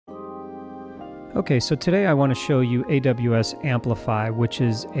Okay, so today I want to show you AWS Amplify, which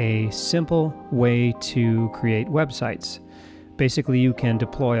is a simple way to create websites. Basically, you can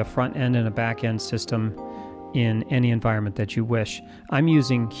deploy a front-end and a back-end system in any environment that you wish. I'm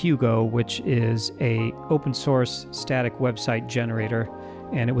using Hugo, which is an open source static website generator,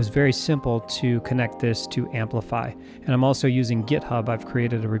 and it was very simple to connect this to Amplify. And I'm also using GitHub. I've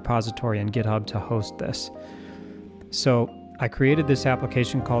created a repository in GitHub to host this. So I created this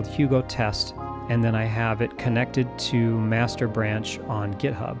application called Hugo Test, and then I have it connected to master branch on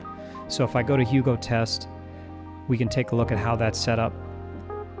GitHub. So if I go to Hugo Test, we can take a look at how that's set up.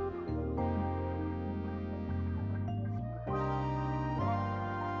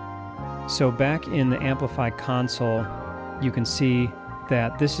 So back in the Amplify console, you can see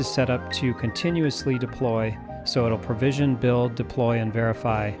that this is set up to continuously deploy, so it'll provision, build, deploy, and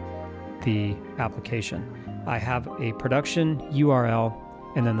verify the application. I have a production URL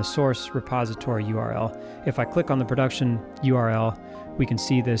and then the source repository URL. If I click on the production URL, we can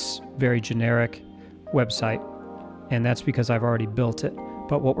see this very generic website, and that's because I've already built it.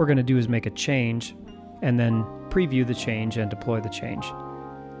 But what we're going to do is make a change and then preview the change and deploy the change.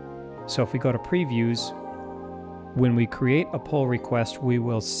 So if we go to previews, when we create a pull request, we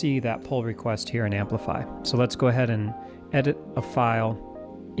will see that pull request here in Amplify. So let's go ahead and edit a file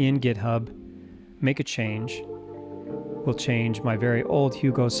in GitHub, make a change. We'll change my very old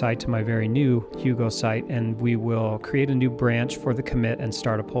Hugo site to my very new Hugo site, and we will create a new branch for the commit and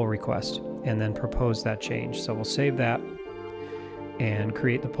start a pull request, and then propose that change. So we'll save that and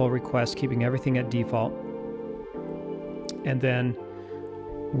create the pull request, keeping everything at default. And then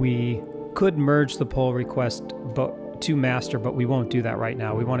we could merge the pull request to master, but we won't do that right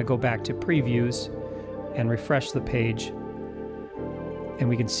now. We want to go back to previews and refresh the page, and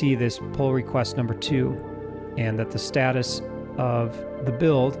we can see this pull request number 2, and that the status of the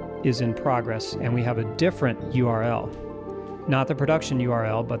build is in progress, and we have a different URL. Not the production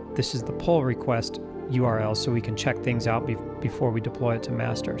URL, but this is the pull request URL, so we can check things out before we deploy it to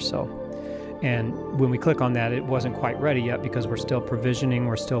master. And when we click on that, it wasn't quite ready yet because we're still provisioning,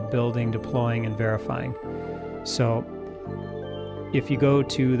 we're still building, deploying, and verifying. So if you go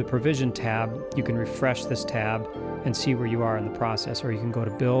to the provision tab, you can refresh this tab and see where you are in the process, or you can go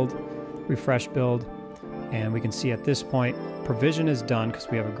to build, refresh build, and we can see at this point, provision is done because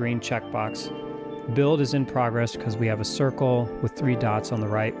we have a green checkbox. Build is in progress because we have a circle with 3 dots on the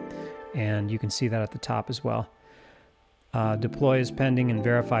right, and you can see that at the top as well. Deploy is pending and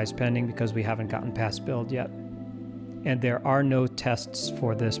verify is pending because we haven't gotten past build yet. And there are no tests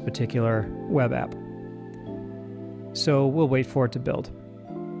for this particular web app. So we'll wait for it to build.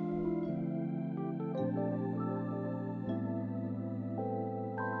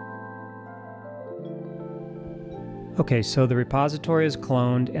 Okay, so the repository is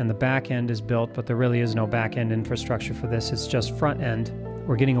cloned and the back end is built, but there really is no back end infrastructure for this. It's just front end.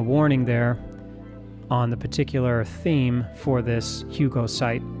 We're getting a warning there on the particular theme for this Hugo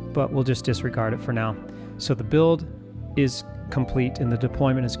site, but we'll just disregard it for now. So the build is complete and the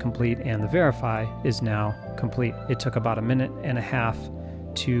deployment is complete and the verify is now complete. It took about 1.5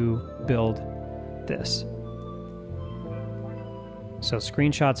 minutes to build this. So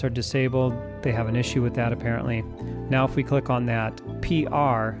screenshots are disabled. They have an issue with that apparently. Now if we click on that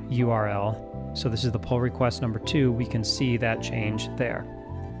PR URL, so this is the pull request number 2, we can see that change there.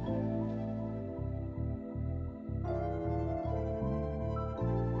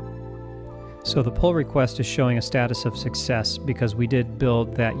 So the pull request is showing a status of success because we did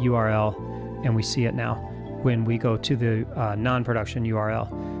build that URL and we see it now when we go to the non-production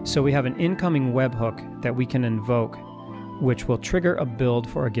URL. So we have an incoming webhook that we can invoke, which will trigger a build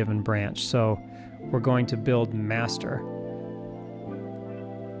for a given branch. So we're going to build master.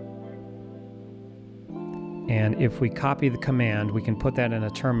 And if we copy the command, we can put that in a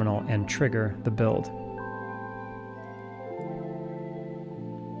terminal and trigger the build.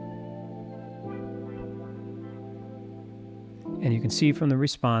 And you can see from the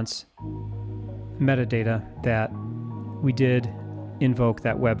response metadata that we did invoke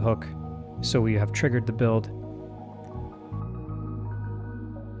that webhook, so we have triggered the build.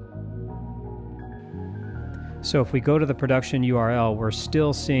 So if we go to the production URL, we're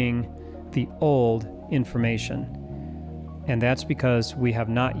still seeing the old information. And that's because we have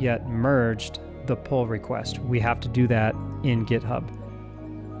not yet merged the pull request. We have to do that in GitHub.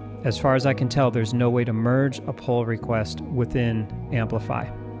 As far as I can tell, there's no way to merge a pull request within Amplify.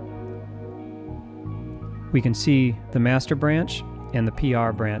 We can see the master branch and the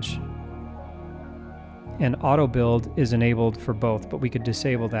PR branch. And auto build is enabled for both, but we could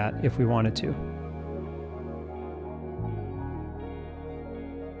disable that if we wanted to.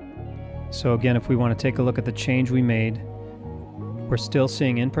 So again, if we want to take a look at the change we made, we're still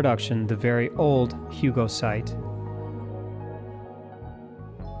seeing in production the very old Hugo site.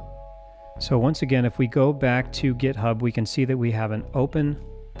 So once again, if we go back to GitHub, we can see that we have an open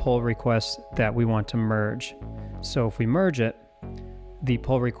pull request that we want to merge. So if we merge it, the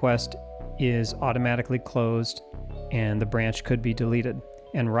pull request is automatically closed and the branch could be deleted.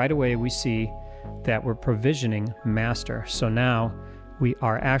 And right away we see that we're provisioning master. So now we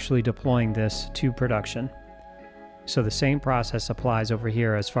are actually deploying this to production. So the same process applies over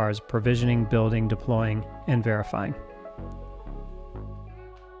here as far as provisioning, building, deploying, and verifying.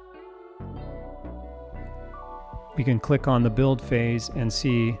 We can click on the build phase and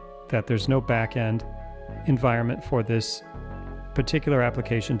see that there's no back-end environment for this particular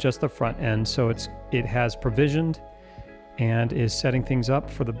application, just the front end. So it has provisioned and is setting things up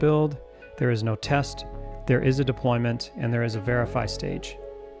for the build. There is no test, there is a deployment, and there is a verify stage.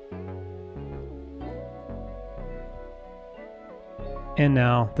 And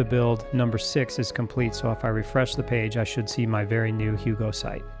now the build number 6 is complete. So if I refresh the page, I should see my very new Hugo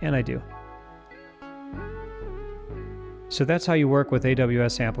site, and I do. So that's how you work with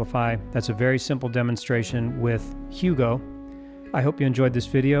AWS Amplify. That's a very simple demonstration with Hugo. I hope you enjoyed this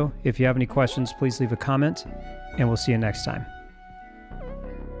video. If you have any questions, please leave a comment, and we'll see you next time.